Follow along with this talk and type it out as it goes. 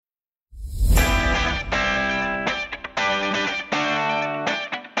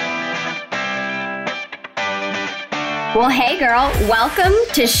Well, hey girl, welcome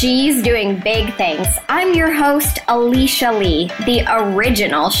to She's Doing Big Things. I'm your host, Alicia Lee, the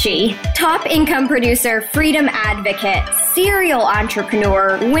original she. Top income producer, freedom advocate, serial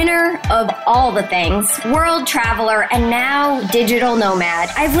entrepreneur, winner of all the things, world traveler, and now digital nomad.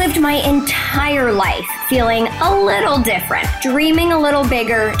 I've lived my entire life feeling a little different, dreaming a little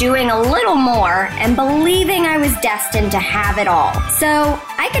bigger, doing a little more, and believing I was destined to have it all. So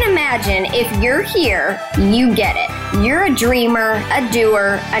I can imagine if you're here, you get it. You're a dreamer, a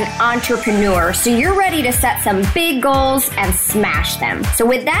doer, an entrepreneur, so you're ready to set some big goals and smash them. So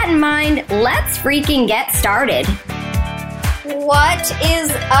with that in mind, let's freaking get started. What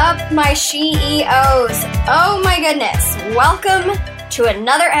is up, my SheEOs? Oh my goodness. Welcome to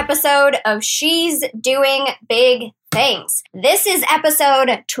another episode of She's Doing Big Things. This is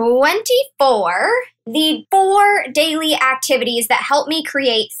episode 24, the 4 daily activities that help me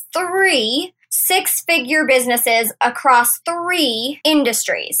create 3 six-figure businesses across 3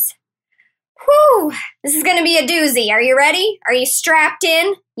 industries. Whew, this is going to be a doozy. Are you ready? Are you strapped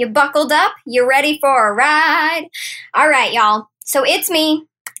in? You buckled up? You ready for a ride? All right, y'all. So it's me.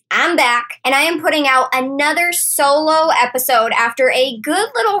 I'm back, and I am putting out another solo episode after a good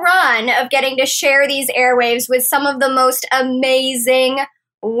little run of getting to share these airwaves with some of the most amazing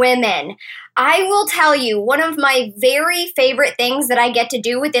women. I will tell you, one of my very favorite things that I get to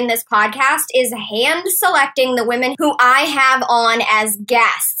do within this podcast is hand selecting the women who I have on as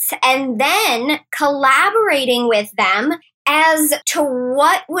guests and then collaborating with them as to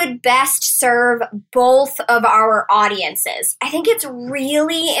what would best serve both of our audiences. I think it's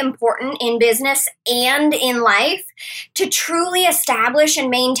really important in business and in life to truly establish and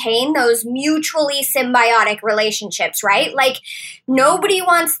maintain those mutually symbiotic relationships, right? Like, nobody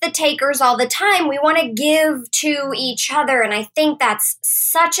wants the takers all the time. We want to give to each other, and I think that's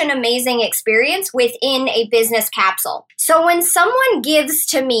such an amazing experience within a business capsule. So when someone gives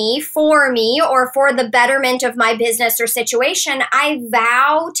to me, or for the betterment of my business or situation, I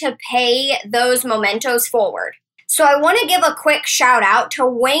vow to pay those mementos forward. So I want to give a quick shout out to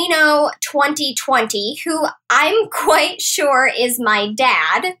Wayno 2020, who I'm quite sure is my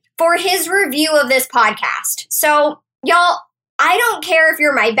dad, for his review of this podcast. So y'all, I don't care if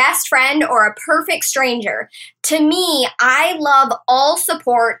you're my best friend or a perfect stranger. To me, I love all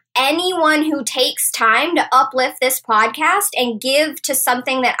support, anyone who takes time to uplift this podcast and give to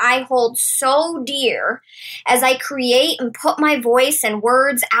something that I hold so dear as I create and put my voice and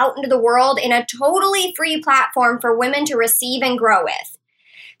words out into the world in a totally free platform for women to receive and grow with.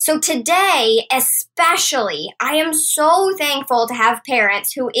 So today, especially, I am so thankful to have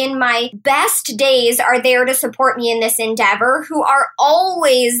parents who in my best days are there to support me in this endeavor, who are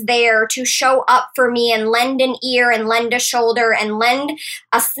always there to show up for me and lend an ear and lend a shoulder and lend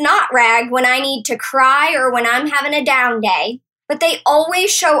a snot rag when I need to cry or when I'm having a down day. But they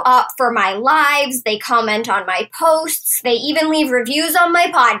always show up for my lives, they comment on my posts, they even leave reviews on my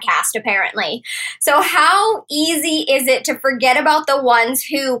podcast, apparently. So how easy is it to forget about the ones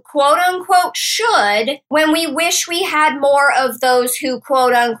who, quote-unquote, should, when we wish we had more of those who,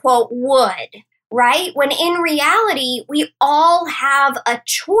 quote-unquote, would? Right? When in reality, we all have a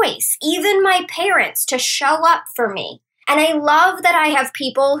choice, even my parents, to show up for me. And I love that I have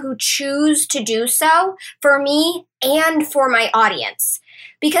people who choose to do so for me and for my audience.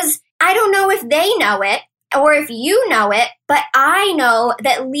 Because I don't know if they know it or if you know it, but I know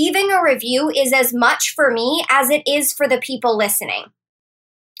that leaving a review is as much for me as it is for the people listening.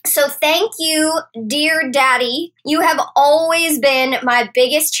 So thank you, dear Daddy. You have always been my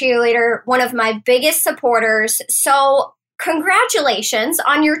biggest cheerleader, one of my biggest supporters. So congratulations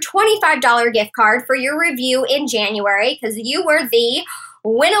on your $25 gift card for your review in January, because you were the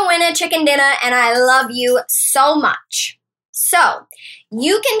winna chicken dinner, and I love you so much. So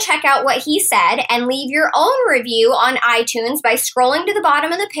you can check out what he said and leave your own review on iTunes by scrolling to the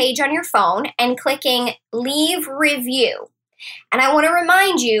bottom of the page on your phone and clicking Leave Review. And I want to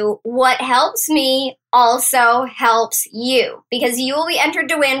remind you, what helps me also helps you, because you will be entered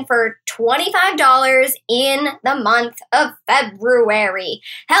to win for $25 in the month of February.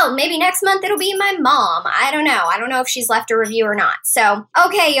 Hell, maybe next month it'll be my mom. I don't know. I don't know if she's left a review or not. So,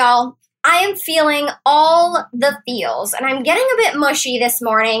 okay, y'all. I am feeling all the feels, and I'm getting a bit mushy this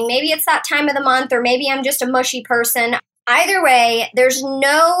morning. Maybe it's that time of the month, or maybe I'm just a mushy person. Either way, there's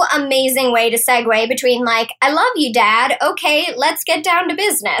no amazing way to segue between like, I love you, Dad. Okay, let's get down to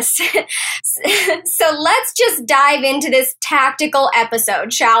business. So let's just dive into this tactical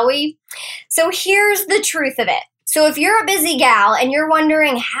episode, shall we? So here's the truth of it. So if you're a busy gal and you're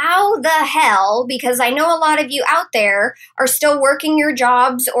wondering how the hell, because I know a lot of you out there are still working your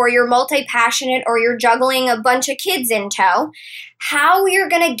jobs or you're multi-passionate or you're juggling a bunch of kids in tow, how you're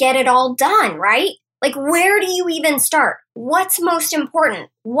going to get it all done, right? Like, where do you even start? What's most important?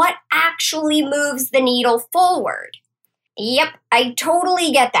 What actually moves the needle forward? Yep, I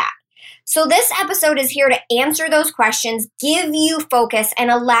totally get that. So this episode is here to answer those questions, give you focus,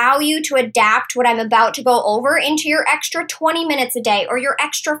 and allow you to adapt what I'm about to go over into your extra 20 minutes a day or your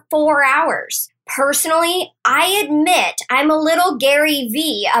extra 4 hours. Personally, I admit I'm a little Gary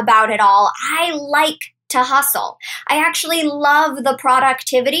V about it all. I like to hustle. I actually love the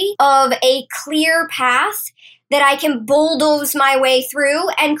productivity of a clear path that I can bulldoze my way through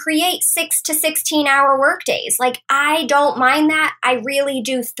and create 6 to 16-hour workdays. Like, I don't mind that. I really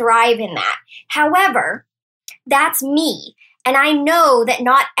do thrive in that. However, that's me. And I know that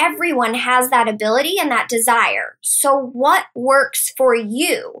not everyone has that ability and that desire. So what works for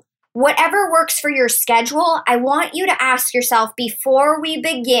you? Whatever works for your schedule, I want you to ask yourself before we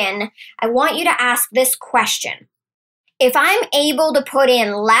begin, I want you to ask this question. If I'm able to put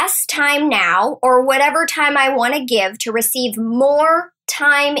in less time now or whatever time I want to give to receive more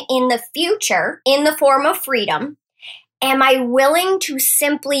time in the future in the form of freedom, am I willing to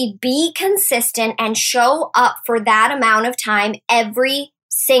simply be consistent and show up for that amount of time every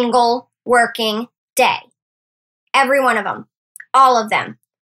single working day? Every one of them. All of them.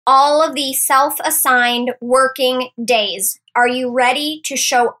 All of the self-assigned working days. Are you ready to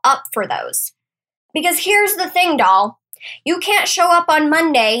show up for those? Because here's the thing, doll. You can't show up on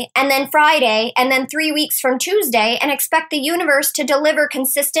Monday and then Friday and then 3 weeks from Tuesday and expect the universe to deliver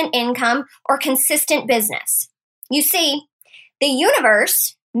consistent income or consistent business. You see, the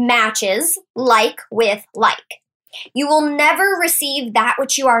universe matches like with like. You will never receive that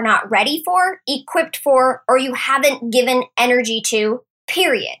which you are not ready for, equipped for, or you haven't given energy to,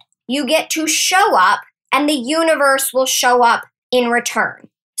 period. You get to show up and the universe will show up in return.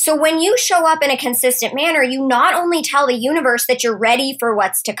 So when you show up in a consistent manner, you not only tell the universe that you're ready for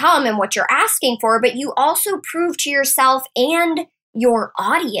what's to come and what you're asking for, but you also prove to yourself and your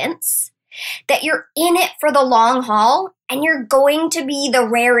audience that you're in it for the long haul and you're going to be the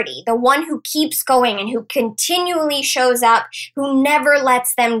rarity, the one who keeps going and who continually shows up, who never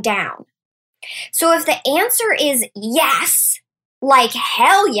lets them down. So if the answer is yes, like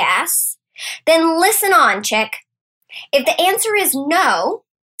hell yes, then listen on, chick. If the answer is no,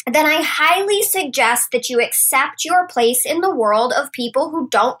 then I highly suggest that you accept your place in the world of people who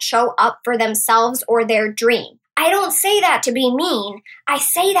don't show up for themselves or their dream. I don't say that to be mean. I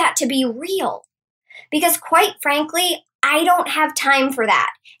say that to be real. Because quite frankly, I don't have time for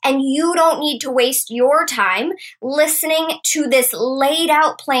that. And you don't need to waste your time listening to this laid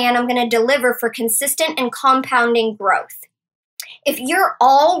out plan I'm going to deliver for consistent and compounding growth. If you're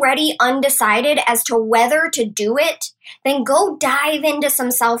already undecided as to whether to do it, then go dive into some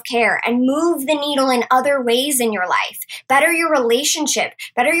self-care and move the needle in other ways in your life. Better your relationship,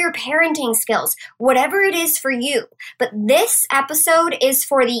 better your parenting skills, whatever it is for you. But this episode is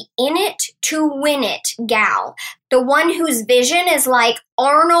for the in it to win it gal, the one whose vision is like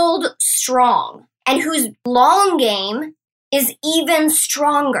Arnold Strong and whose long game is even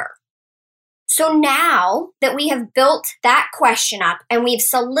stronger. So now that we have built that question up and we've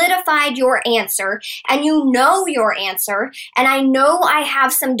solidified your answer and you know your answer, and I know I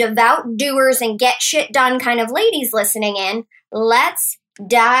have some devout doers and get shit done kind of ladies listening in, let's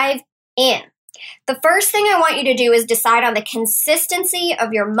dive in. The first thing I want you to do is decide on the consistency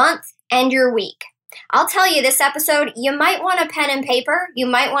of your month and your week. I'll tell you, this episode, you might want a pen and paper. You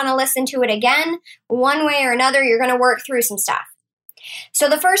might want to listen to it again. One way or another, you're going to work through some stuff. So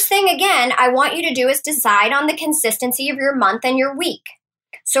the first thing, again, I want you to do is decide on the consistency of your month and your week.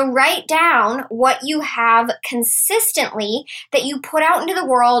 So write down what you have consistently that you put out into the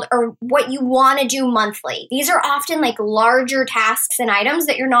world or what you want to do monthly. These are often like larger tasks and items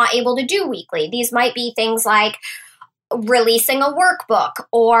that you're not able to do weekly. These might be things like releasing a workbook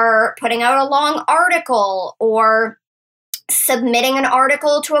or putting out a long article or submitting an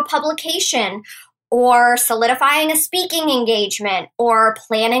article to a publication or solidifying a speaking engagement, or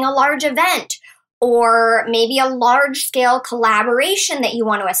planning a large event, or maybe a large-scale collaboration that you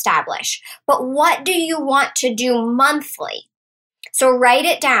want to establish. But what do you want to do monthly? So write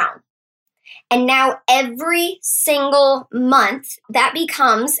it down. And now every single month, that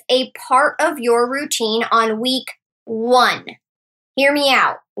becomes a part of your routine on week 1. Hear me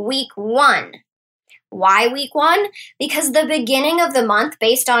out. Week 1. Why week 1? Because the beginning of the month,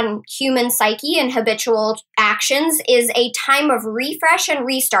 based on human psyche and habitual actions, is a time of refresh and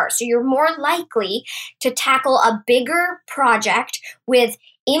restart. So you're more likely to tackle a bigger project with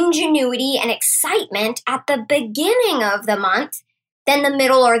ingenuity and excitement at the beginning of the month than the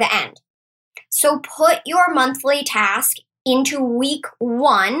middle or the end. So put your monthly task into week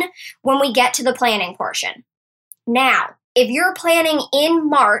 1 when we get to the planning portion. Now, if you're planning in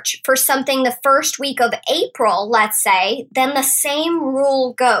March for something the first week of April, let's say, then the same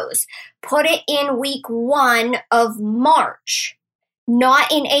rule goes. Put it in week 1 of March, not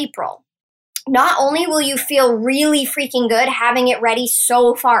in April. Not only will you feel really freaking good having it ready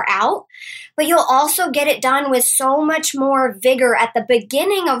so far out, but you'll also get it done with so much more vigor at the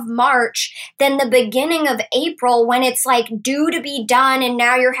beginning of March than the beginning of April when it's like due to be done and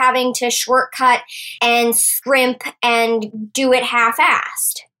now you're having to shortcut and scrimp and do it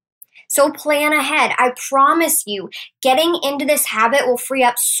half-assed. So plan ahead. I promise you, getting into this habit will free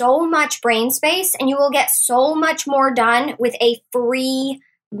up so much brain space and you will get so much more done with a free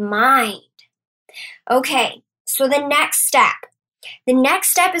mind. Okay, so the next step. The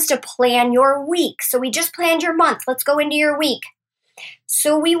next step is to plan your week. So we just planned your month. Let's go into your week.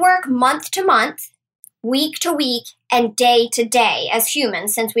 So we work month to month, week to week, and day to day as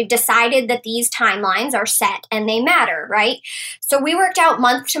humans, since we've decided that these timelines are set and they matter, right? So we worked out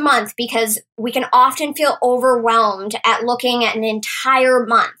month to month because we can often feel overwhelmed at looking at an entire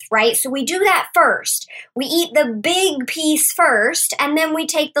month, right? So we do that first. We eat the big piece first, and then we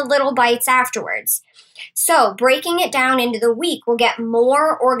take the little bites afterwards. So breaking it down into the week will get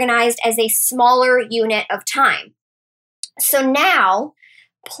more organized as a smaller unit of time. So now,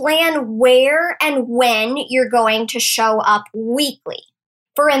 plan where and when you're going to show up weekly.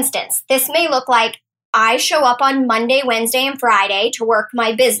 For instance, this may look like I show up on Monday, Wednesday, and Friday to work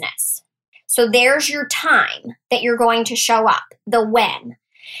my business. So there's your time that you're going to show up, the when.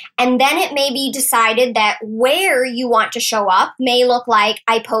 And then it may be decided that where you want to show up may look like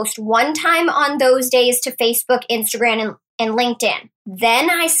I post one time on those days to Facebook, Instagram, and LinkedIn. Then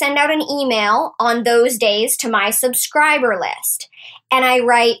I send out an email on those days to my subscriber list. And I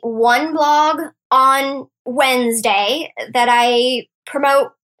write one blog on Wednesday that I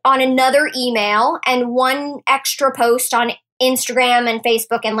promote on another email and one extra post on Instagram and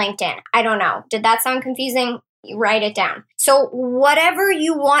Facebook and LinkedIn. I don't know. Did that sound confusing? You write it down. So whatever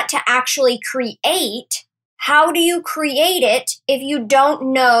you want to actually create, how do you create it if you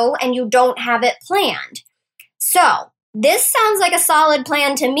don't know and you don't have it planned? So this sounds like a solid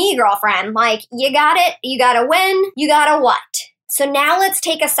plan to me, girlfriend. Like, you got it, you got a when, you got a what. So now let's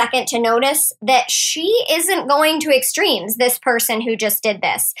take a second to notice that she isn't going to extremes, this person who just did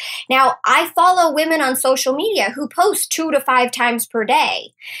this. Now, I follow women on social media who post 2 to 5 times per day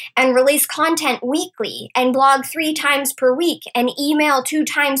and release content weekly and blog 3 times per week and email 2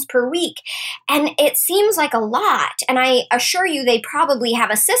 times per week. And it seems like a lot. And I assure you they probably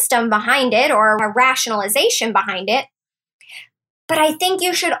have a system behind it or a rationalization behind it. But I think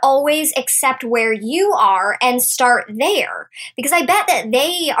you should always accept where you are and start there, because I bet that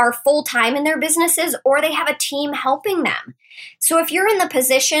they are full-time in their businesses or they have a team helping them. So if you're in the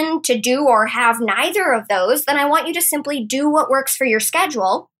position to do or have neither of those, then I want you to simply do what works for your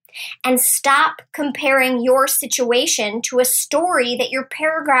schedule and stop comparing your situation to a story that your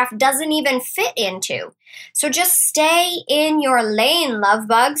paragraph doesn't even fit into. So just stay in your lane, love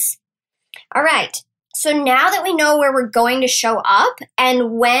bugs. All right. So now that we know where we're going to show up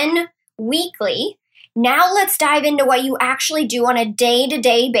and when weekly, now let's dive into what you actually do on a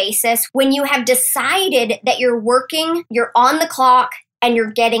day-to-day basis when you have decided that you're working, you're on the clock, and you're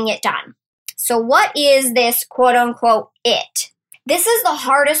getting it done. So what is this quote-unquote it? This is the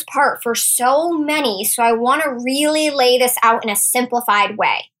hardest part for so many, so I want to really lay this out in a simplified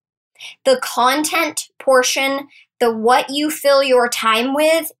way. The content portion, the what you fill your time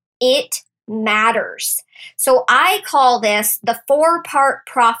with, it matters. So I call this the 4-part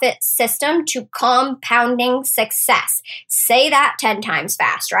profit system to compounding success. Say that 10 times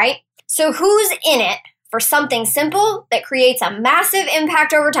fast, right? So who's in it for something simple that creates a massive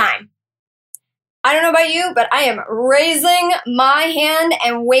impact over time? I don't know about you, but I am raising my hand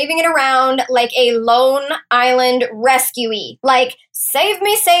and waving it around like a Lone Island rescuee. Like, save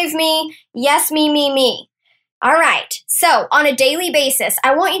me, yes, me. All right, so on a daily basis,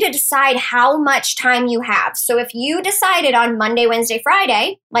 I want you to decide how much time you have. So if you decided on Monday, Wednesday,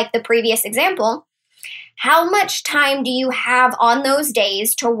 Friday, like the previous example, How much time do you have on those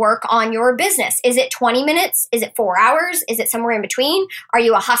days to work on your business? Is it 20 minutes? Is it 4 hours? Is it somewhere in between? Are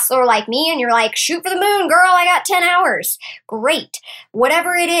you a hustler like me and you're like, shoot for the moon, girl, I got 10 hours. Great.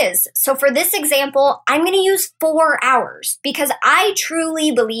 Whatever it is. So for this example, I'm going to use 4 hours because I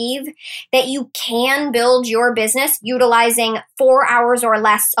truly believe that you can build your business utilizing 4 hours or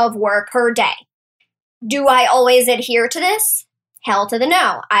less of work per day. Do I always adhere to this? Hell to the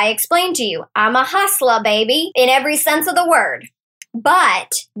no. I explained to you, I'm a hustler, baby, in every sense of the word.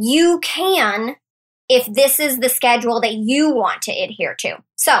 But you can if this is the schedule that you want to adhere to.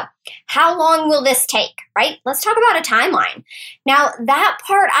 So, how long will this take, right? Let's talk about a timeline. Now, that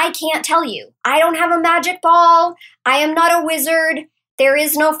part I can't tell you. I don't have a magic ball. I am not a wizard. There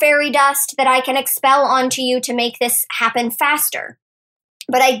is no fairy dust that I can expel onto you to make this happen faster.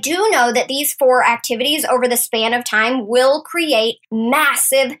 But I do know that these 4 activities over the span of time will create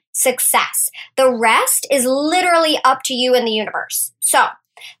massive success. The rest is literally up to you and the universe. So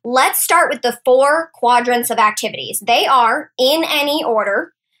let's start with the 4 quadrants of activities. They are, in any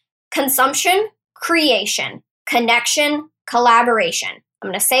order, consumption, creation, connection, collaboration. I'm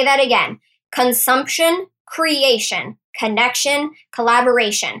going to say that again. Consumption, creation, connection,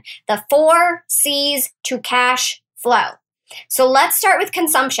 collaboration. The 4 C's to cash flow. So let's start with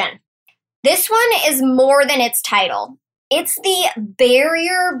consumption. This one is more than its title. It's the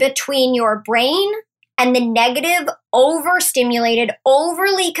barrier between your brain and the negative, overstimulated,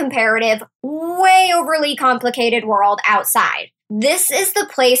 overly comparative, way overly complicated world outside. This is the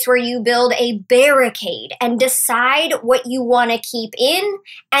place where you build a barricade and decide what you want to keep in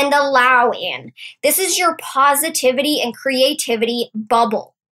and allow in. This is your positivity and creativity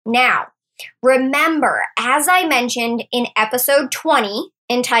bubble. Now, remember, as I mentioned in episode 20,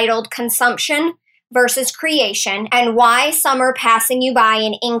 entitled Consumption versus Creation and Why Some Are Passing You By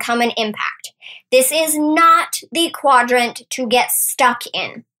in Income and Impact, this is not the quadrant to get stuck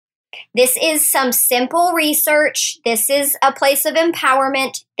in. This is some simple research. This is a place of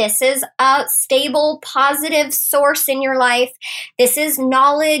empowerment. This is a stable, positive source in your life. This is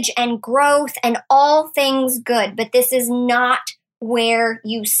knowledge and growth and all things good, but this is not where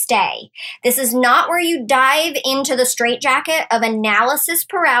you stay. This is not where you dive into the straitjacket of analysis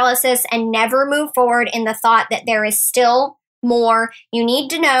paralysis and never move forward in the thought that there is still more you need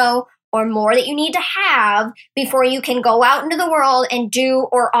to know or more that you need to have before you can go out into the world and do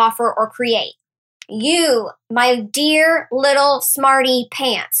or offer or create. You, my dear little smarty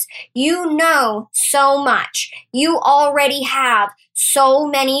pants, you know so much. You already have so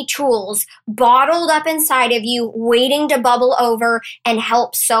many tools bottled up inside of you, waiting to bubble over and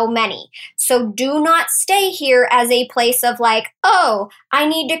help so many. So do not stay here as a place of like, oh, I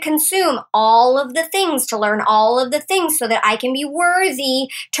need to consume all of the things to learn all of the things so that I can be worthy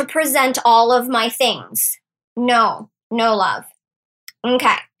to present all of my things. No, love.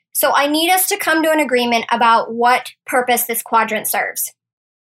 Okay. So I need us to come to an agreement about what purpose this quadrant serves.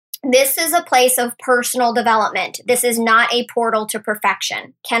 This is a place of personal development. This is not a portal to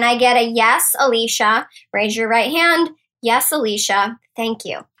perfection. Can I get a yes, Alicia? Raise your right hand. Yes, Alicia. Thank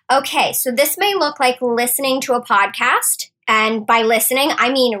you. Okay, so this may look like listening to a podcast. And by listening,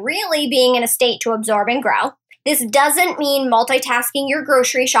 I mean really being in a state to absorb and grow. This doesn't mean multitasking your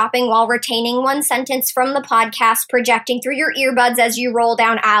grocery shopping while retaining one sentence from the podcast projecting through your earbuds as you roll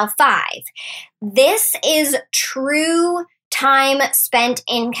down aisle 5. This is true time spent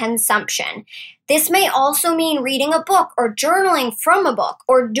in consumption. This may also mean reading a book or journaling from a book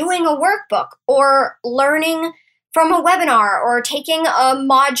or doing a workbook or learning from a webinar or taking a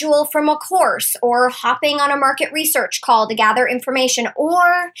module from a course or hopping on a market research call to gather information,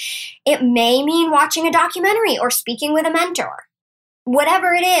 or it may mean watching a documentary or speaking with a mentor.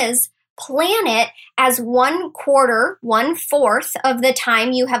 Whatever it is, plan it as 1/4, 1/4 of the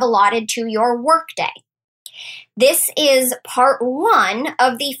time you have allotted to your workday. This is part 1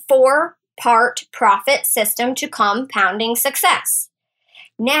 of the 4-part profit system to compounding success.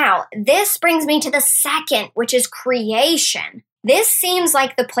 Now, this brings me to the second, which is creation. This seems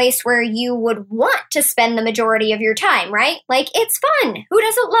like the place where you would want to spend the majority of your time, right? Like, it's fun. Who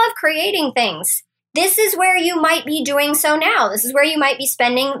doesn't love creating things? This is where you might be doing so now. This is where you might be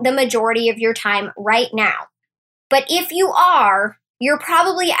spending the majority of your time right now. But if you are, you're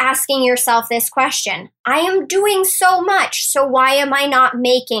probably asking yourself this question. I am doing so much, so why am I not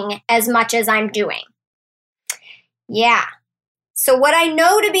making as much as I'm doing? Yeah. So what I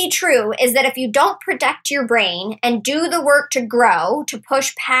know to be true is that if you don't protect your brain and do the work to grow, to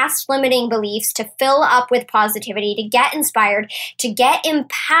push past limiting beliefs, to fill up with positivity, to get inspired, to get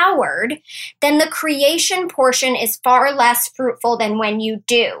empowered, then the creation portion is far less fruitful than when you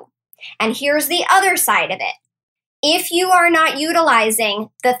do. And here's the other side of it. If you are not utilizing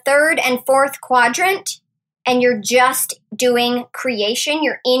the third and fourth quadrant and you're just doing creation,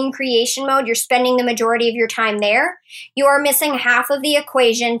 you're in creation mode, you're spending the majority of your time there, you are missing half of the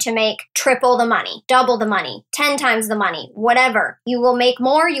equation to make triple the money, double the money, 10 times the money, whatever. You will make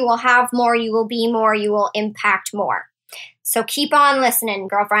more, you will have more, you will be more, you will impact more. So keep on listening,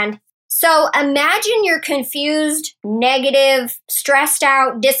 girlfriend. So imagine your confused, negative, stressed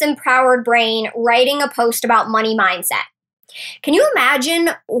out, disempowered brain writing a post about money mindset. Can you imagine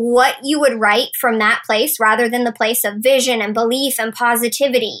what you would write from that place rather than the place of vision and belief and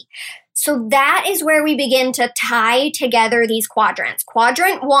positivity? So that is where we begin to tie together these quadrants.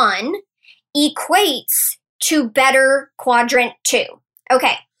 Quadrant 1 equates to better quadrant 2.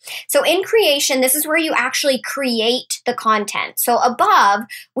 Okay. So in creation, this is where you actually create the content. So above,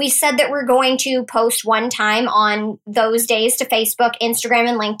 we said that we're going to post one time on those days to Facebook, Instagram,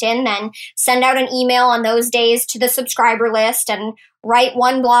 and LinkedIn, then send out an email on those days to the subscriber list and write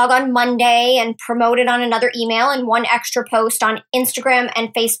one blog on Monday and promote it on another email and one extra post on Instagram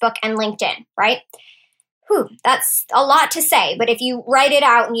and Facebook and LinkedIn, right? That's a lot to say, but if you write it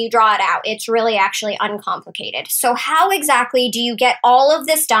out and you draw it out, it's really actually uncomplicated. So how exactly do you get all of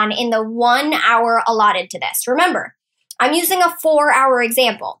this done in the 1 hour allotted to this? Remember, I'm using a 4-hour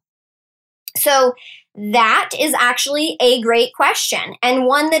example. So that is actually a great question and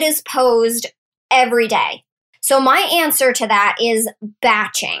one that is posed every day. So my answer to that is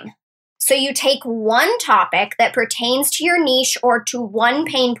batching. So you take one topic that pertains to your niche or to one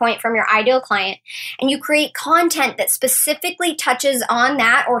pain point from your ideal client, and you create content that specifically touches on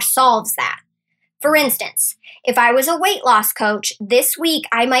that or solves that. For instance, if I was a weight loss coach, this week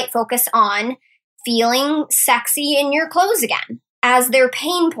I might focus on feeling sexy in your clothes again as their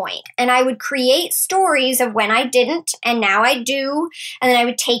pain point. And I would create stories of when I didn't and now I do. And then I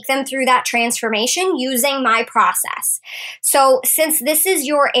would take them through that transformation using my process. So since this is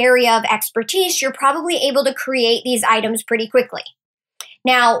your area of expertise, you're probably able to create these items pretty quickly.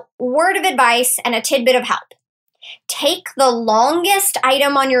 Now, word of advice and a tidbit of help. Take the longest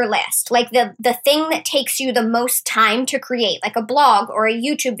item on your list, like the thing that takes you the most time to create, like a blog or a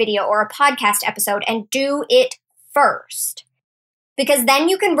YouTube video or a podcast episode, and do it first. Because then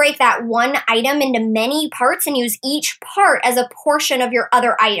you can break that one item into many parts and use each part as a portion of your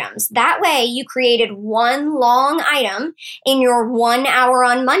other items. That way you created one long item in your 1 hour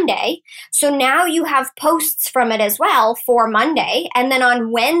on Monday. So now you have posts from it as well for Monday. And then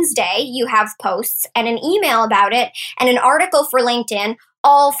on Wednesday, you have posts and an email about it and an article for LinkedIn,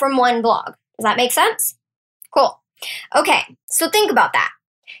 all from one blog. Does that make sense? Cool. Okay, so think about that.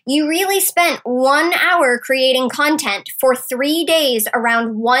 You really spent 1 hour creating content for 3 days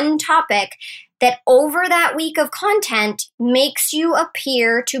around one topic that over that week of content makes you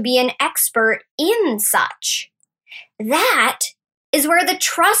appear to be an expert in such. That is where the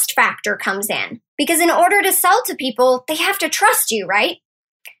trust factor comes in, because in order to sell to people, they have to trust you, right?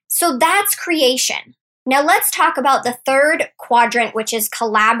 So that's creation. Now let's talk about the third quadrant, which is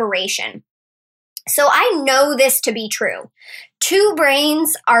collaboration. So I know this to be true. 2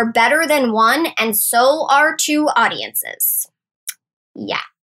 brains are better than 1, and so are 2 audiences. Yeah.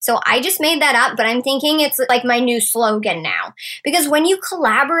 So I just made that up, but I'm thinking it's like my new slogan now. Because when you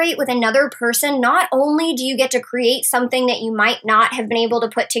collaborate with another person, not only do you get to create something that you might not have been able to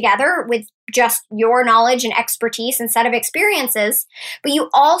put together with just your knowledge and expertise and set of experiences, but you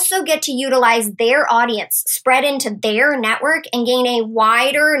also get to utilize their audience, spread into their network, and gain a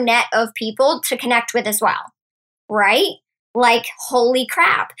wider net of people to connect with as well. Right? Like, holy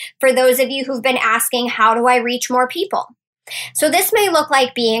crap. For those of you who've been asking, how do I reach more people? So this may look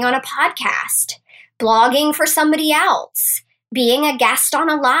like being on a podcast, blogging for somebody else, being a guest on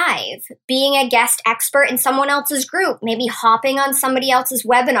a live, being a guest expert in someone else's group, maybe hopping on somebody else's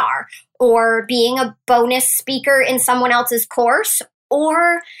webinar, or being a bonus speaker in someone else's course,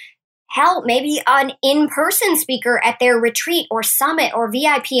 or hell, maybe an in-person speaker at their retreat or summit or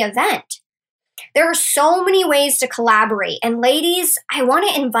VIP event. There are so many ways to collaborate. And ladies, I want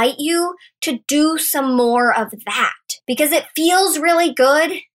to invite you to do some more of that because it feels really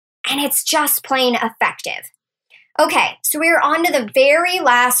good and it's just plain effective. Okay, so we're on to the very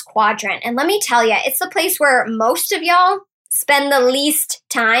last quadrant. And let me tell you, it's the place where most of y'all spend the least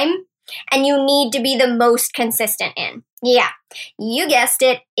time and you need to be the most consistent in. Yeah, you guessed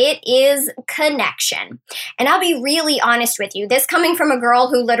it. It is connection. And I'll be really honest with you. This coming from a girl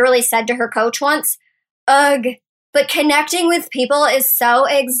who literally said to her coach once, ugh, but connecting with people is so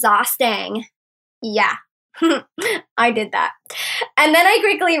exhausting. Yeah, I did that. And then I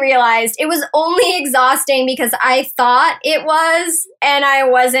quickly realized it was only exhausting because I thought it was, and I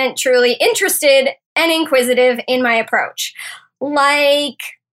wasn't truly interested and inquisitive in my approach. Like,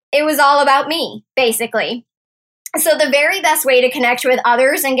 it was all about me, basically. So the very best way to connect with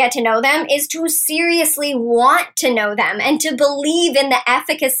others and get to know them is to seriously want to know them and to believe in the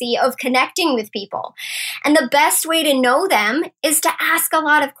efficacy of connecting with people. And the best way to know them is to ask a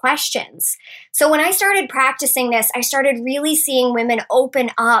lot of questions. So when I started practicing this, I started really seeing women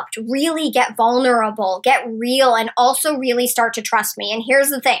open up, really get vulnerable, get real, and also really start to trust me. And here's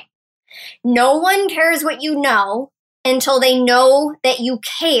the thing. No one cares what you know until they know that you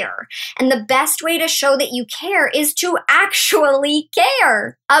care. And the best way to show that you care is to actually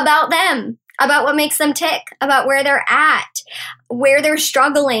care about them, about what makes them tick, about where they're at, where they're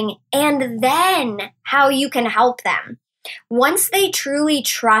struggling, and then how you can help them. Once they truly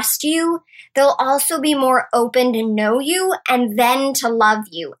trust you, they'll also be more open to know you and then to love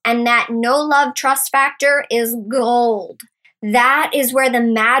you. And that no love trust factor is gold. That is where the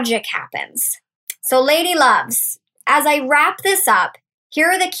magic happens. So lady loves, as I wrap this up, here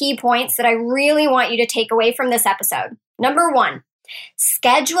are the key points that I really want you to take away from this episode. Number 1,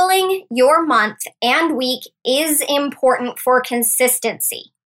 scheduling your month and week is important for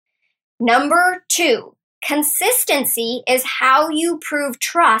consistency. Number 2, consistency is how you prove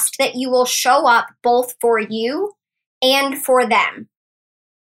trust that you will show up both for you and for them.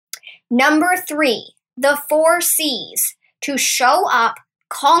 Number 3, the 4 C's, to show up,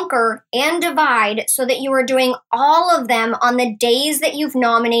 conquer, and divide so that you are doing all of them on the days that you've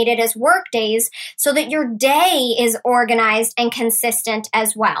nominated as work days so that your day is organized and consistent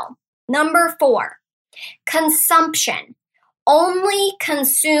as well. Number 4, consumption. Only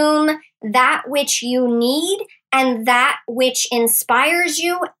consume that which you need and that which inspires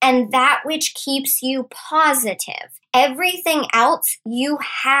you and that which keeps you positive. Everything else you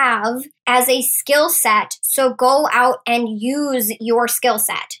have as a skill set, so go out and use your skill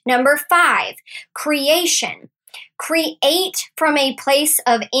set. Number 5, creation. Create from a place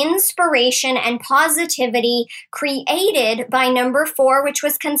of inspiration and positivity created by number 4, which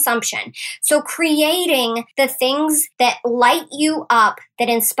was consumption. So creating the things that light you up, that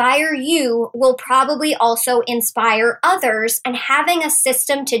inspire you, will probably also inspire others. And having a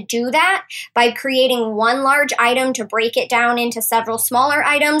system to do that by creating one large item to break it down into several smaller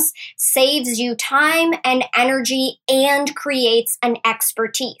items saves you time and energy and creates an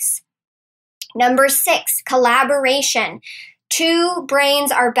expertise. Number 6, collaboration. 2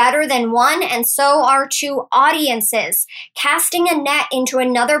 brains are better than 1, and so are 2 audiences. Casting a net into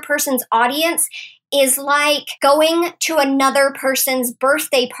another person's audience is like going to another person's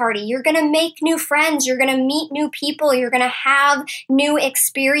birthday party. You're going to make new friends. You're going to meet new people. You're going to have new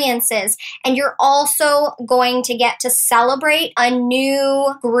experiences. And you're also going to get to celebrate a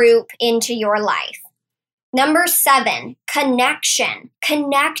new group into your life. Number 7, connection.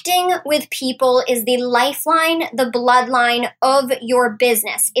 Connecting with people is the lifeline, the bloodline of your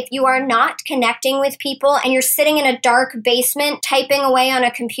business. If you are not connecting with people and you're sitting in a dark basement typing away on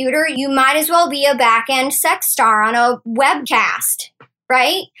a computer, you might as well be a back-end sex star on a webcast,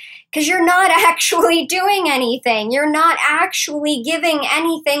 right? Because you're not actually doing anything. You're not actually giving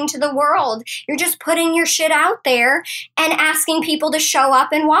anything to the world. You're just putting your shit out there and asking people to show up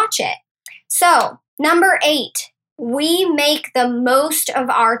and watch it. So, number 8, we make the most of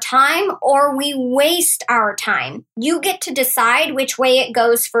our time or we waste our time. You get to decide which way it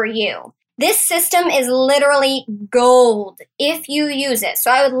goes for you. This system is literally gold if you use it.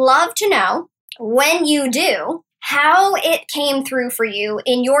 So I would love to know, when you do, how it came through for you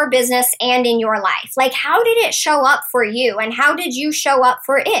in your business and in your life. Like, how did it show up for you and how did you show up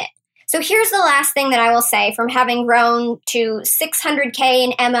for it? So here's the last thing that I will say, from having grown to 600K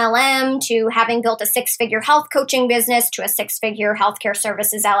in MLM, to having built a 6-figure health coaching business, to a 6-figure healthcare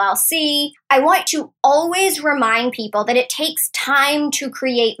services LLC. I want to always remind people that it takes time to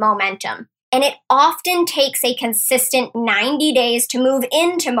create momentum. And it often takes a consistent 90 days to move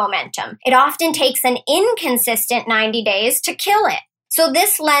into momentum. It often takes an inconsistent 90 days to kill it. So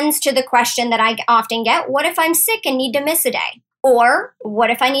this lends to the question that I often get, what if I'm sick and need to miss a day? Or what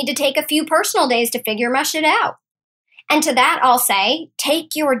if I need to take a few personal days to figure my shit out? And to that, I'll say,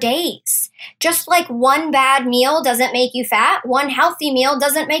 take your days. Just like one bad meal doesn't make you fat, one healthy meal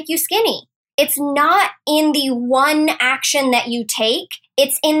doesn't make you skinny. It's not in the one action that you take.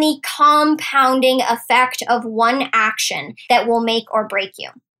 It's in the compounding effect of one action that will make or break you.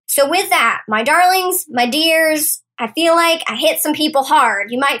 So with that, my darlings, my dears, I feel like I hit some people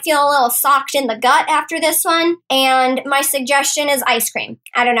hard. You might feel a little socked in the gut after this one. And my suggestion is ice cream.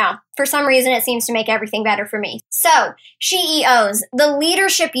 I don't know. For some reason, it seems to make everything better for me. So, CEOs, the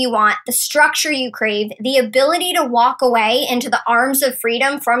leadership you want, the structure you crave, the ability to walk away into the arms of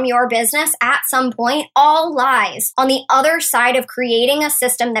freedom from your business at some point all lies on the other side of creating a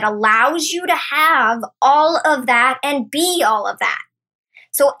system that allows you to have all of that and be all of that.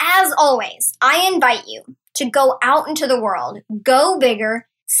 So as always, I invite you to go out into the world, go bigger,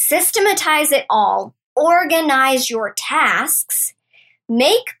 systematize it all, organize your tasks,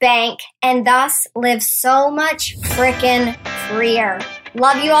 make bank, and thus live so much frickin' freer.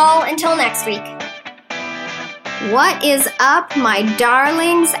 Love you all. Until next week. What is up, my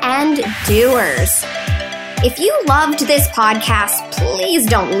darlings and doers? If you loved this podcast, please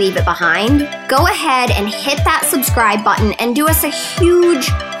don't leave it behind. Go ahead and hit that subscribe button and do us a huge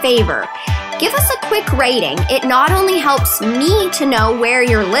favor. Give us a quick rating. It not only helps me to know where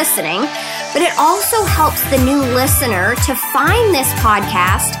you're listening, but it also helps the new listener to find this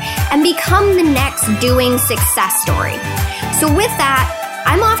podcast and become the next doing success story. So with that,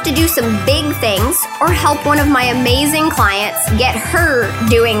 I'm off to do some big things or help one of my amazing clients get her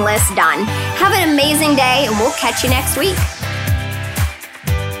doing list done. Have an amazing day, and we'll catch you next week.